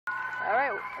All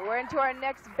right, we're into our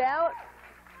next bout.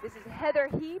 This is Heath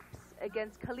Heaps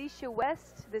against Kaliesha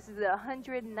West. This is a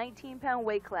 119-pound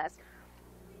weight class.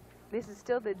 This is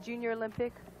still the Junior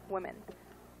Olympic women.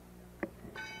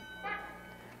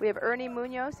 We have Ernie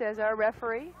Munoz as our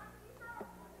referee.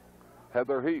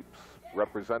 Heath Heaps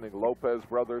representing Lopez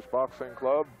Brothers Boxing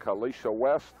Club. Kaliesha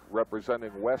West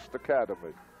representing West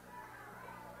Academy.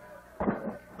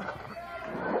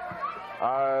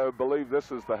 I believe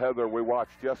this is the Heather we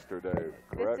watched yesterday,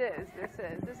 correct?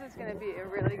 This is going to be a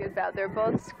really good bout. They're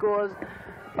both school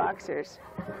boxers.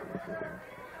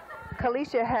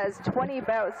 Kaliesha has 20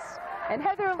 bouts, and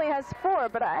Heather only has 4,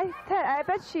 but I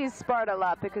bet she's sparred a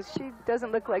lot because she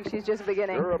doesn't look like she's just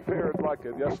beginning. Sure appeared like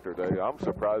it yesterday. I'm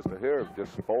surprised to hear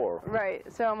just 4. Right,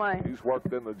 so am I. He's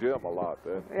worked in the gym a lot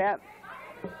then. Yep.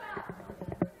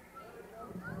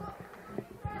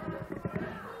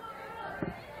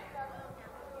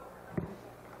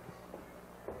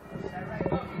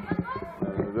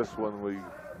 This one we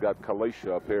got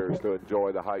Kaliesha appears to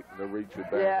enjoy the height and the reach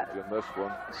advantage in this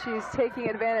one. She's taking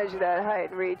advantage of that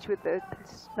height and reach with the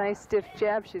nice stiff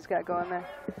jab she's got going there.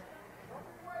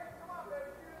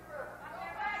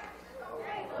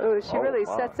 Oh, she really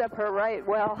sets up her right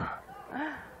well.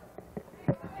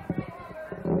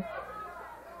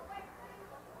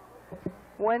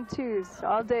 1-2s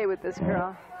all day with this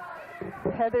girl.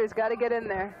 Heather's got to get in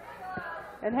there,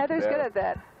 and Heather's good at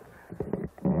that.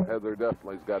 Heather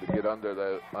definitely's got to get under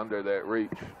that reach.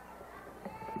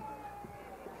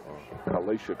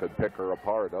 Kaliesha could pick her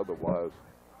apart otherwise.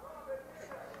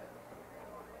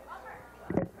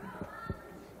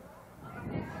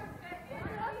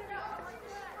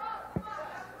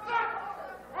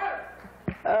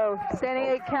 Oh, standing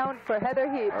 8 count for Heath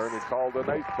Heaps. Ernie called an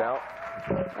 8 count.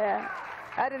 Yeah,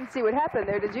 I didn't see what happened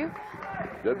there, did you?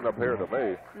 Didn't appear to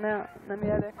me. No, not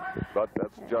me either. But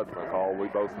that's judgment call. We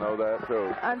both know that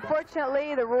too.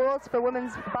 Unfortunately, the rules for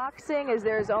women's boxing is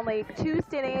there's only 2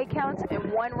 standing 8 counts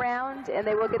in 1 round, and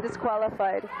they will get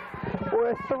disqualified.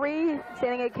 Or 3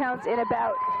 standing 8 counts in a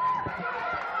bout.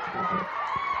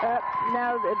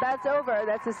 Now that's over.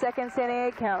 That's the second standing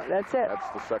 8 count. That's it. That's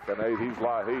the second 8. He's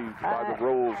by the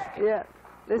rules. Yeah.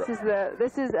 This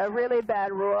is a really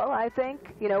bad rule, I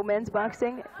think. You know, men's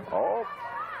boxing. Oh.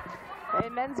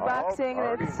 In men's boxing,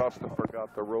 Ernie must have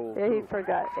forgot the rules. Yeah, he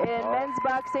forgot. In men's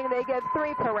boxing, they get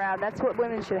 3 per round. That's what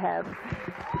women should have.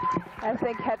 I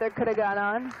think Heather could have gone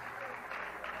on.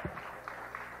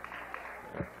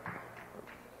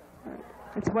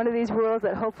 It's one of these rules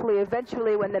that hopefully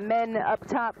eventually when the men up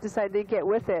top decide to get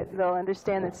with it, they'll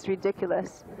understand it's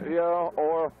ridiculous. Yeah,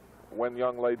 or when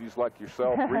young ladies like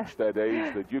yourself reach that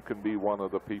age that you can be one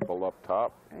of the people up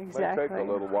top. Exactly. It may take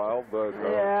a little while, but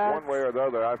one way or the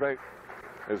other, I think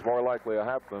is more likely to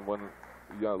happen when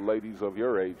ladies of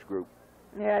your age group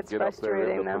get up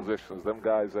there in the positions. Them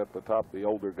guys at the top, the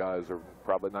older guys, are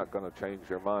probably not going to change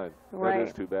their mind. Right. It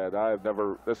is too bad. I have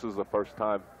never. This is the first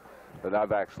time that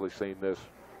I've actually seen this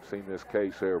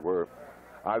case here where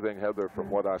I think Heather, from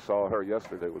what I saw her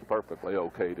yesterday, was perfectly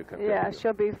okay to continue. Yeah,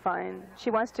 she'll be fine. She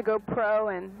wants to go pro,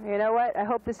 and you know what? I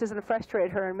hope this doesn't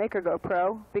frustrate her and make her go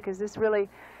pro, because this really,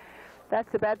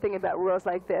 that's the bad thing about rules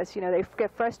like this. You know, they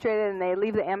get frustrated and they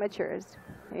leave the amateurs,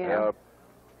 you know.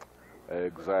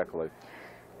 Exactly.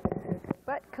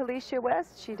 But Kaliesha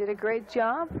West, she did a great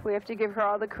job. We have to give her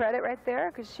all the credit right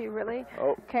there, because she really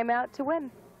came out to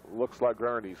win. Looks like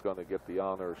Ernie's going to get the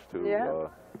honors to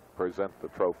present the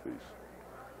trophies.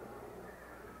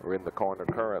 We're in the corner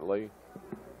currently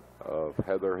of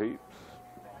Heath Heaps.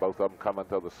 Both of them coming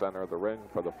to the center of the ring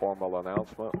for the formal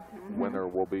announcement. Winner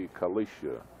will be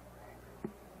Kaliesha.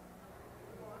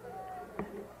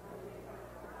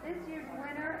 This year's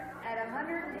winner at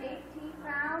 118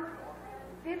 pounds,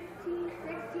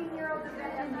 16-year-old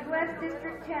division U.S.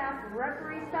 District Champ,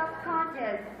 referee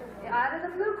self-contest. Out of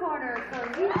the blue corner,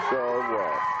 Kaliesha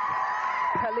West.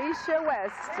 Kaliesha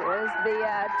West is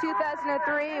the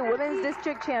 2003 Women's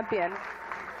District Champion.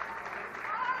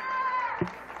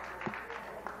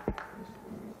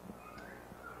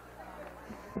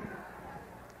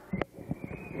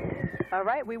 All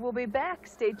right, we will be back.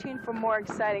 Stay tuned for more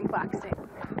exciting boxing.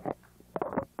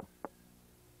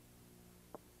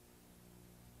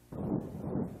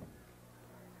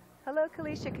 Hello,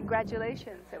 Kaliesha.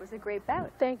 Congratulations. That was a great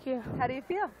bout. Thank you. How do you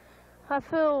feel? I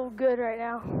feel good right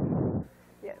now.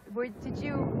 Yeah. Did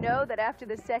you know that after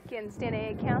the second standing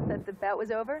 8 count that the bout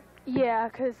was over? Yeah,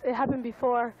 because it happened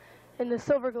before in the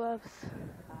silver gloves.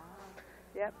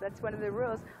 Yep, that's one of the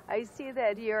rules. I see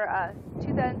that you're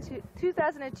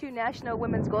 2002 National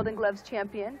Women's Golden Gloves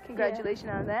champion. Congratulations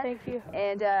on that. Thank you.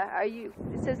 And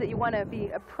it says that you want to be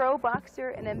a pro boxer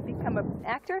and then become an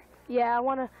actor? Yeah,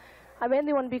 I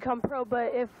mainly want to become pro,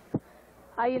 but if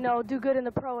I, do good in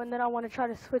the pro, and then I want to try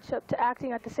to switch up to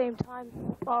acting at the same time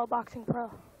while boxing pro.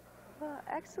 Well,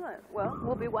 excellent. Well,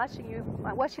 we'll be watching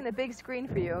the big screen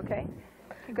for you, okay?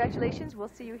 Congratulations. We'll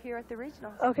see you here at the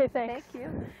regionals. Okay, thanks. Thank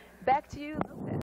you. Back to you, Lopez.